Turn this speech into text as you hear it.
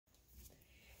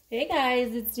Hey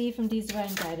guys, it's Dee from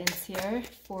DeesDivineGuidance here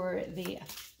for the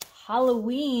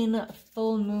Halloween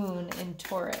full moon in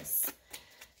Taurus.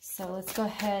 So let's go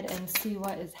ahead and see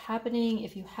what is happening.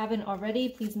 If you haven't already,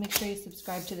 please make sure you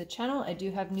subscribe to the channel. I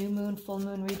do have new moon, full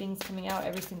moon readings coming out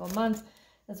every single month,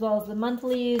 as well as the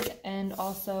monthlies, and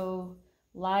also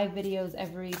live videos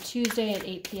every Tuesday at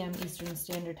 8 p.m. Eastern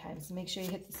Standard Time. So make sure you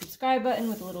hit the subscribe button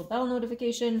with a little bell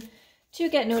notification to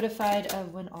get notified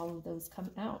of when all of those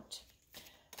come out.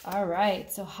 All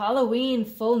right, so Halloween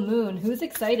full moon. Who's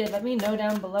excited? Let me know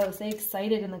down below. Say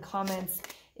excited in the comments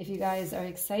if you guys are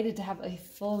excited to have a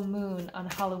full moon on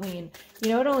Halloween. You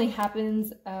know, it only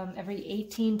happens every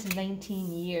 18 to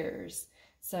 19 years.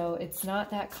 So it's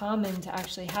not that common to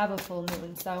actually have a full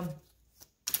moon. So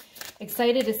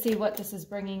excited to see what this is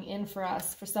bringing in for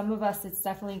us. For some of us, it's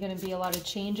definitely going to be a lot of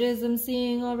changes I'm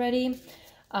seeing already.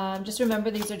 Just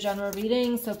remember, these are general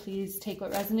readings, so please take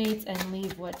what resonates and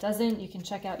leave what doesn't. You can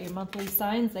check out your monthly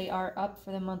signs. They are up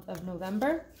for the month of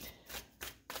November.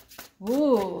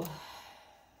 Ooh,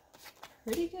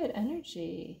 pretty good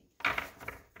energy.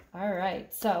 All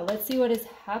right, so let's see what is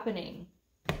happening.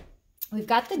 We've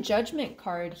got the Judgment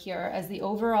card here as the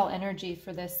overall energy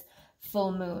for this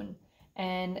full moon.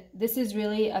 And this is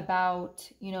really about,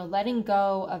 you know, letting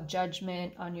go of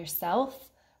judgment on yourself,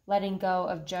 letting go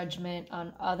of judgment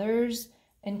on others,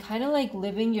 and kind of like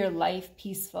living your life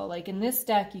peaceful. Like in this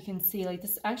deck, you can see like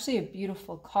this is actually a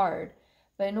beautiful card,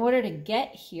 but in order to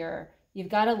get here,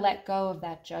 you've got to let go of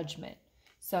that judgment.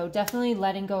 So definitely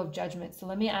letting go of judgment. So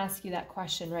let me ask you that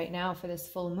question right now for this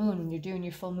full moon. When you're doing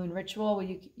your full moon ritual, well,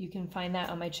 you can find that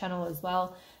on my channel as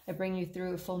well. I bring you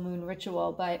through a full moon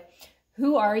ritual, but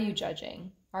who are you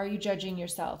judging? Are you judging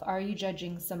yourself? Are you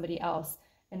judging somebody else?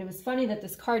 And it was funny that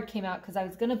this card came out because I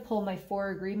was going to pull my 4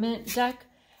 agreement deck.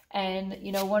 And,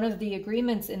 you know, one of the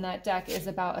agreements in that deck is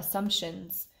about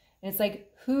assumptions. And it's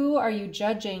like, who are you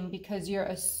judging because you're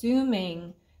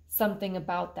assuming something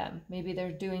about them? Maybe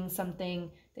they're doing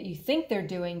something that you think they're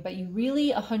doing, but you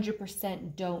really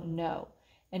 100% don't know.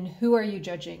 And who are you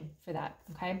judging for that?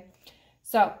 Okay.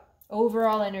 So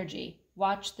overall energy,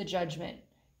 watch the judgment.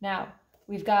 Now,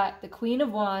 we've got the Queen of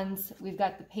Wands, we've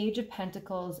got the Page of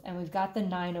Pentacles, and we've got the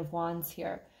Nine of Wands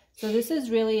here. So this is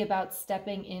really about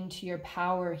stepping into your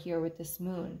power here with this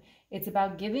moon. It's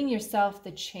about giving yourself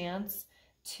the chance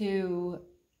to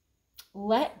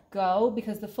let go,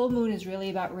 because the full moon is really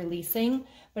about releasing,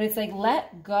 but it's like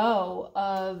let go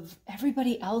of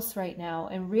everybody else right now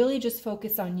and really just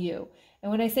focus on you.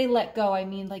 And when I say let go, I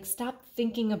mean like stop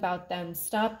thinking about them,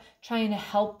 stop trying to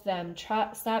help them,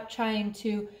 stop trying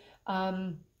to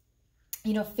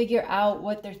you know, figure out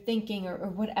what they're thinking or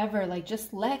whatever. Like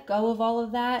just let go of all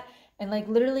of that and like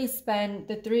literally spend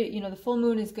the the full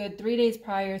moon is good 3 days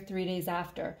prior, 3 days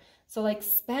after. So like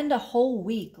spend a whole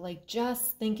week like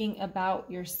just thinking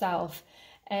about yourself.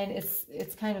 And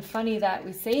it's kind of funny that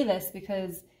we say this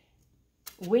because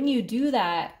when you do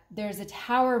that, there's a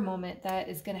tower moment that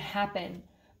is going to happen.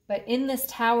 But in this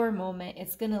tower moment,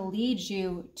 it's going to lead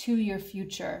you to your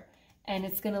future. And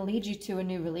it's going to lead you to a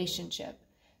new relationship.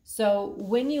 So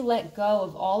when you let go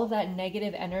of all of that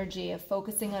negative energy of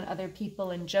focusing on other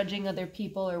people and judging other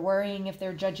people or worrying if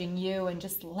they're judging you, and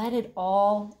just let it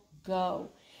all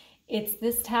go. It's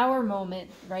this tower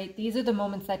moment, right? These are the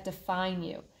moments that define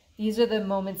you. These are the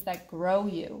moments that grow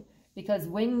you. Because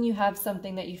when you have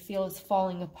something that you feel is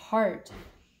falling apart,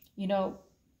 you know,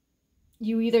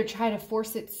 you either try to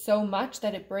force it so much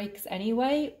that it breaks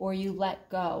anyway, or you let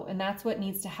go. And that's what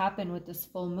needs to happen with this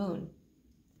full moon.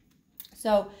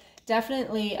 So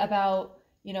definitely about,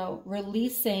 you know,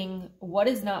 releasing what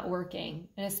is not working.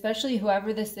 And especially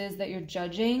whoever this is that you're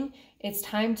judging, it's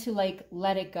time to like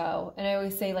let it go. And I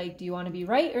always say, like, do you want to be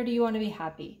right or do you want to be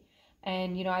happy?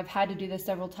 And, you know, I've had to do this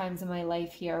several times in my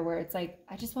life here where it's like,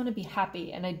 I just want to be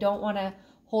happy and I don't want to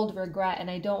hold regret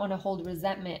and I don't want to hold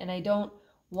resentment and I don't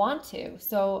want to.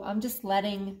 So I'm just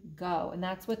letting go. And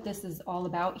that's what this is all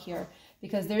about here,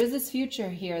 because there's this future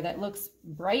here that looks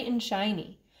bright and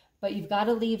shiny, but you've got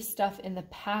to leave stuff in the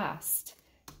past.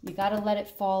 You got to let it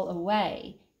fall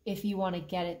away if you want to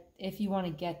get it, if you want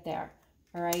to get there.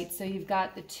 All right. So you've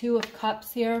got the Two of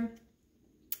Cups here.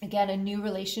 Again, a new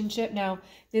relationship. Now,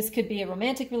 this could be a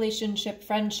romantic relationship,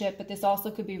 friendship, but this also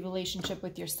could be a relationship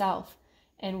with yourself.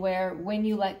 And where when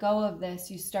you let go of this,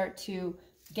 you start to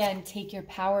again, take your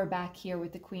power back here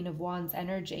with the Queen of Wands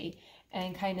energy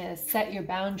and kind of set your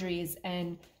boundaries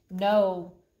and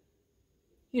know,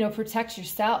 you know, protect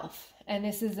yourself. And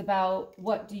this is about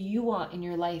what do you want in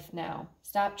your life now?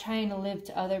 Stop trying to live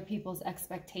to other people's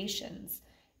expectations.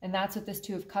 And that's what this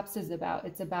Two of Cups is about.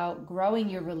 It's about growing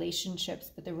your relationships,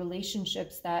 but the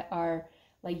relationships that are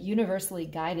like universally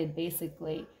guided,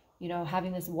 basically, you know,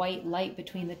 having this white light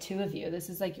between the two of you. This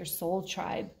is like your soul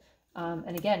tribe.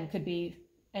 And again, could be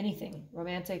anything,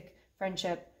 romantic,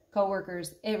 friendship,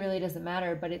 coworkers, it really doesn't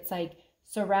matter, but it's like,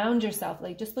 surround yourself.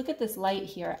 Like, just look at this light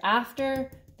here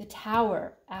after the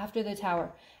tower,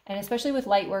 and especially with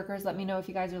light workers, let me know if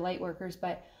you guys are light workers,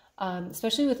 but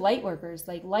especially with light workers,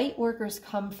 like light workers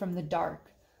come from the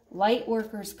dark. Light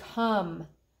workers come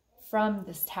from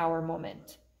this tower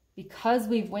moment. Because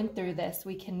we've went through this,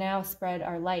 we can now spread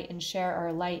our light and share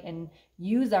our light and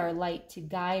use our light to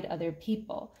guide other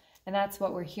people. And that's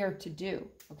what we're here to do,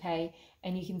 okay?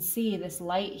 And you can see this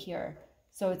light here.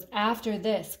 So it's after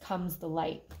this comes the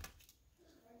light.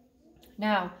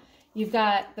 Now, you've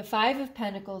got the Five of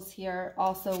Pentacles here,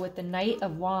 also with the Knight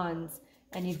of Wands,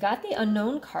 and you've got the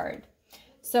Unknown card.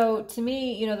 So to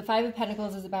me, you know, the Five of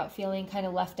Pentacles is about feeling kind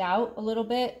of left out a little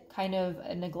bit, kind of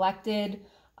neglected,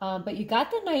 but you got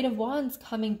the Knight of Wands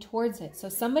coming towards it. So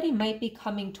somebody might be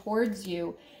coming towards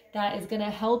you that is going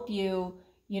to help you,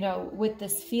 you know, with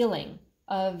this feeling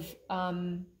of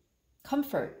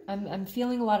comfort. I'm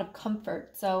feeling a lot of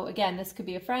comfort. So again, this could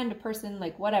be a friend, a person,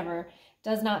 like whatever,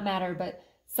 does not matter, but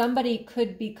somebody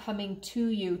could be coming to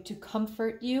you to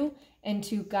comfort you and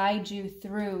to guide you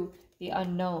through the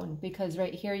unknown, because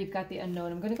right here you've got the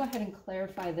unknown. I'm going to go ahead and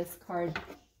clarify this card.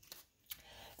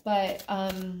 But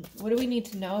what do we need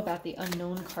to know about the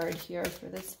unknown card here for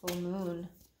this full moon?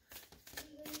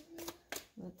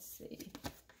 Let's see.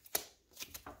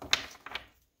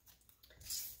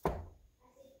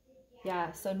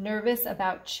 Yeah, so nervous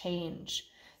about change.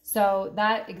 So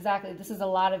that exactly, this is a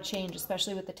lot of change,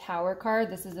 especially with the Tower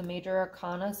card. This is a major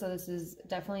arcana, so this is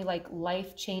definitely like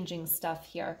life-changing stuff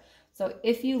here. So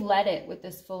if you let it with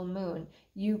this full moon,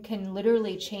 you can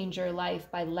literally change your life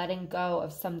by letting go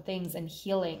of some things and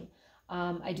healing.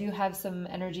 I do have some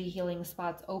energy healing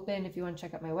spots open if you want to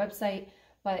check out my website,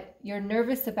 but you're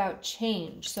nervous about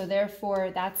change. So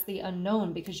therefore, that's the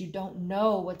unknown, because you don't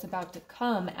know what's about to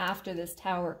come after this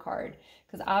Tower card.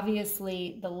 Because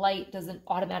obviously the light doesn't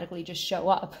automatically just show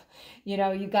up. You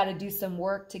know, you got to do some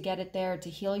work to get it there, to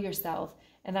heal yourself.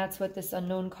 And that's what this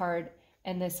unknown card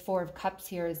and this Four of Cups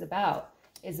here is about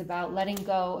letting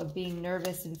go of being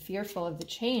nervous and fearful of the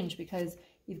change, because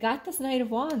you've got this Knight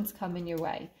of Wands coming your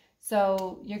way.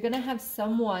 So you're going to have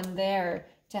someone there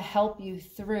to help you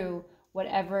through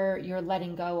whatever you're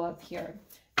letting go of here.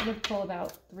 I'm going to pull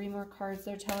about 3 more cards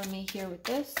they're telling me here with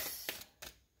this.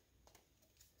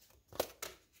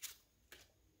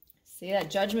 See, that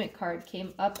Judgment card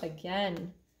came up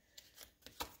again.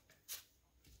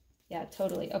 Yeah,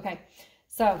 totally. Okay.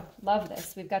 So, love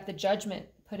this. We've got the Judgment,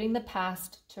 putting the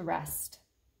past to rest.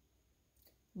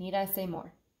 Need I say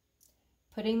more?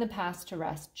 Putting the past to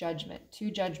rest, Judgment.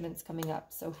 2 judgments coming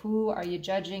up. So who are you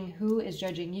judging? Who is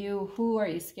judging you? Who are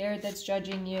you scared that's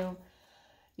judging you?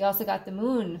 You also got the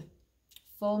Moon.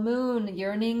 Full moon,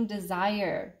 yearning,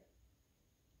 desire.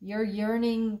 You're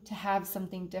yearning to have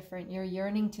something different. You're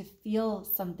yearning to feel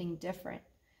something different.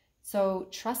 So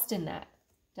trust in that.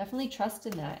 Definitely trust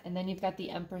in that. And then you've got the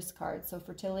Empress card, so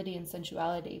fertility and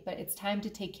sensuality. But it's time to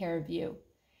take care of you.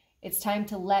 It's time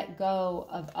to let go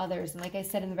of others. And like I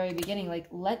said in the very beginning, like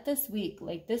let this week,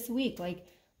 like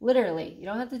literally, you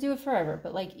don't have to do it forever,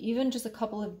 but like even just a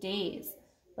couple of days,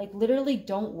 like literally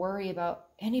don't worry about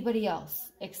anybody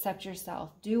else except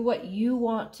yourself. Do what you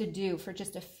want to do for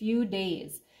just a few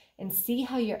days and see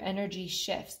how your energy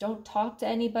shifts. Don't talk to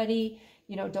anybody.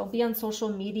 You know, don't be on social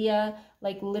media.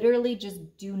 Like literally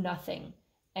just do nothing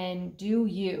and do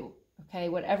you. Okay,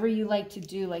 whatever you like to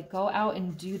do, like go out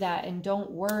and do that, and don't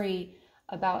worry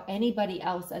about anybody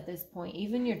else at this point,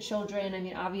 even your children. I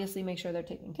mean, obviously make sure they're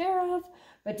taken care of,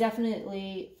 but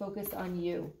definitely focus on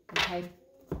you, okay?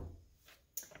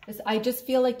 I just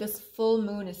feel like this full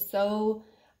moon is so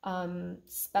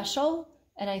special,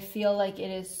 and I feel like it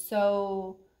is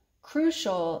so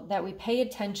crucial that we pay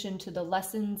attention to the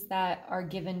lessons that are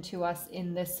given to us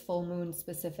in this full moon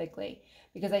specifically.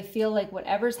 Because I feel like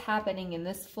whatever's happening in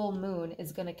this full moon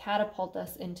is going to catapult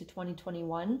us into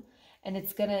 2021, and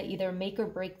it's going to either make or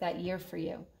break that year for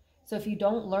you. So if you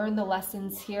don't learn the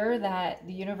lessons here that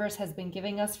the universe has been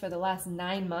giving us for the last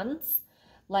 9 months,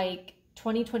 like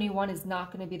 2021 is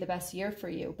not going to be the best year for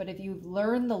you. But if you've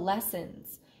learned the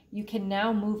lessons, you can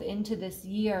now move into this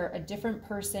year a different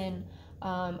person,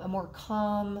 a more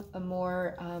calm, a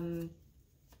more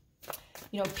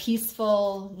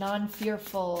peaceful,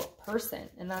 non-fearful person.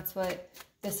 And that's what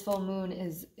this full moon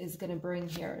is going to bring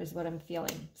here, is what I'm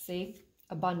feeling. See?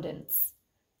 Abundance.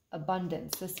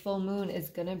 Abundance. This full moon is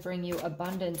going to bring you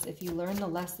abundance if you learn the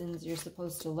lessons you're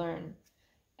supposed to learn.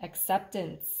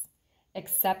 Acceptance.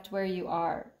 Accept where you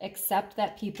are. Accept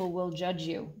that people will judge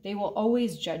you. They will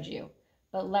always judge you.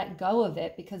 But let go of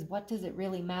it, because what does it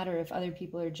really matter if other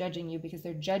people are judging you? Because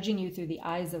they're judging you through the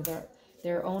eyes of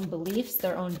their own beliefs,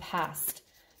 their own past.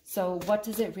 So what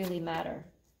does it really matter?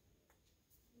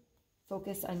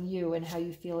 Focus on you and how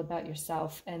you feel about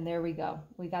yourself. And there we go.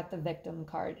 We got the victim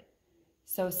card.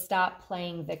 So stop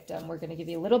playing victim. We're going to give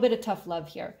you a little bit of tough love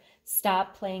here.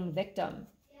 Stop playing victim.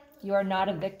 You are not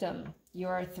a victim. You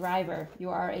are a thriver. You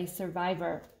are a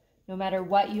survivor. No matter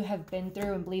what you have been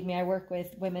through, and believe me, I work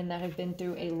with women that have been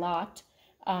through a lot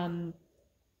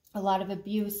of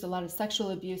abuse, a lot of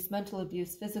sexual abuse, mental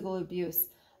abuse, physical abuse,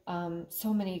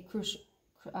 so many crucial,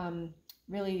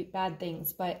 really bad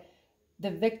things. But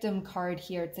the victim card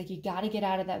here, it's like you got to get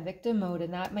out of that victim mode.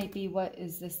 And that might be what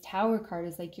is this Tower card,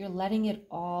 is like you're letting it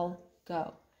all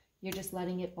go. You're just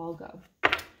letting it all go.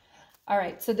 All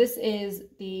right, so this is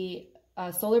the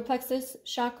solar plexus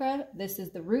chakra. This is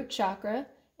the root chakra.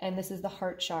 And this is the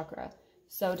heart chakra.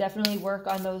 So definitely work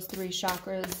on those 3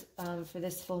 chakras for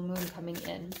this full moon coming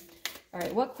in. All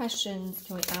right, what questions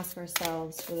can we ask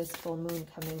ourselves for this full moon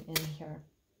coming in here?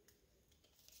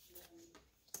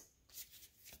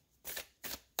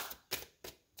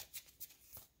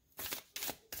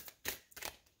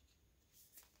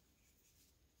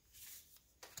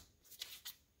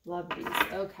 Love these.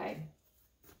 Okay.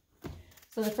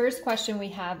 So the first question we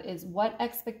have is, what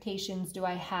expectations do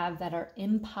I have that are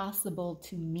impossible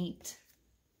to meet?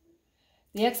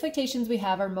 The expectations we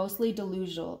have are mostly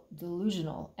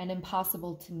delusional and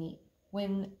impossible to meet.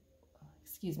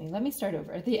 Let me start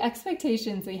over. The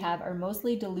expectations we have are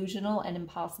mostly delusional and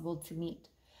impossible to meet.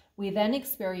 We then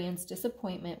experience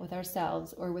disappointment with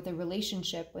ourselves or with a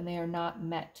relationship when they are not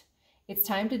met. It's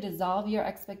time to dissolve your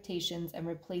expectations and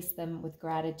replace them with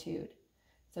gratitude.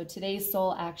 So today's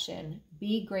soul action,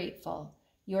 be grateful.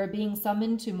 You are being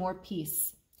summoned to more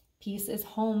peace. Peace is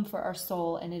home for our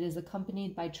soul, and it is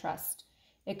accompanied by trust.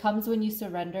 It comes when you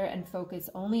surrender and focus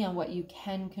only on what you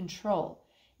can control.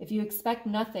 If you expect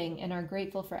nothing and are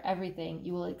grateful for everything,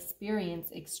 you will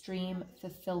experience extreme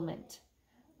fulfillment.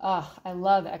 Oh, I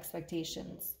love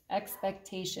expectations.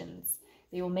 Expectations.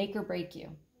 They will make or break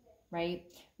you, right?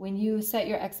 When you set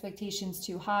your expectations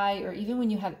too high, or even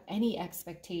when you have any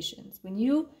expectations,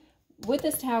 with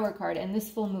this Tower card and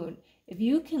this full moon, if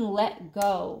you can let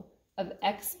go of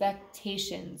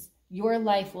expectations, your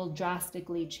life will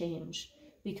drastically change,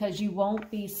 because you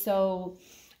won't be so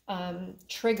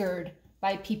triggered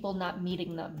by people not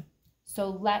meeting them. So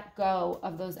let go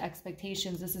of those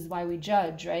expectations. This is why we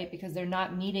judge, right? Because they're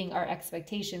not meeting our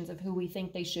expectations of who we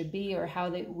think they should be, or how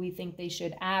we think they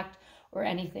should act, or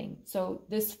anything. So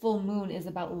this full moon is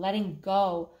about letting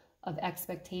go of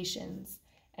expectations.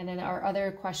 And then our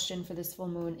other question for this full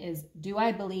moon is, do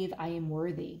I believe I am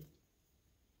worthy?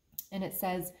 And it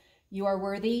says, you are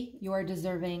worthy, you are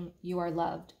deserving, you are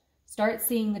loved. Start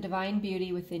seeing the divine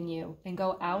beauty within you and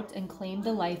go out and claim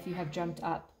the life you have dreamt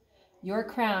up. Your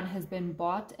crown has been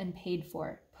bought and paid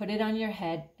for. Put it on your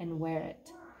head and wear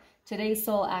it. Today's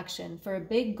soul action. For a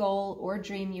big goal or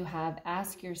dream you have,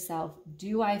 ask yourself,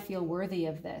 do I feel worthy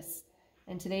of this?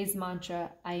 And today's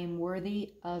mantra, I am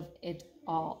worthy of it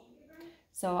all.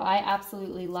 So I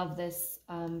absolutely love this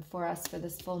for us for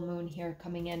this full moon here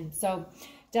coming in. So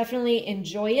definitely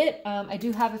enjoy it. I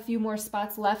do have a few more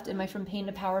spots left in my From Pain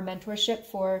to Power mentorship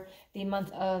for the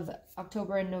month of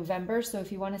October and November. So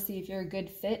if you want to see if you're a good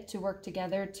fit to work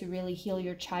together to really heal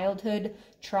your childhood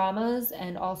traumas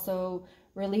and also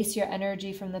release your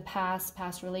energy from the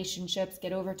past relationships,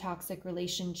 get over toxic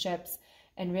relationships,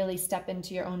 and really step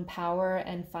into your own power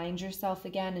and find yourself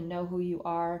again and know who you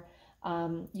are.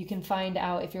 You can find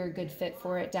out if you're a good fit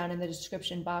for it down in the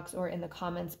description box or in the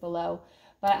comments below.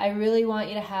 But I really want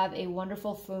you to have a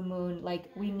wonderful full moon.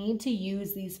 Like, we need to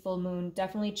use these full moon.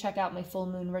 Definitely check out my full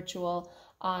moon ritual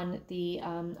on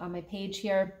my page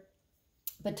here.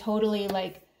 But totally,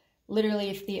 like, literally,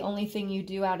 if the only thing you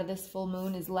do out of this full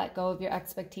moon is let go of your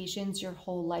expectations, your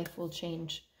whole life will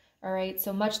change. All right,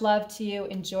 so much love to you.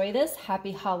 Enjoy this.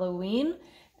 Happy Halloween,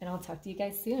 and I'll talk to you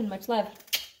guys soon. Much love.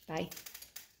 Bye.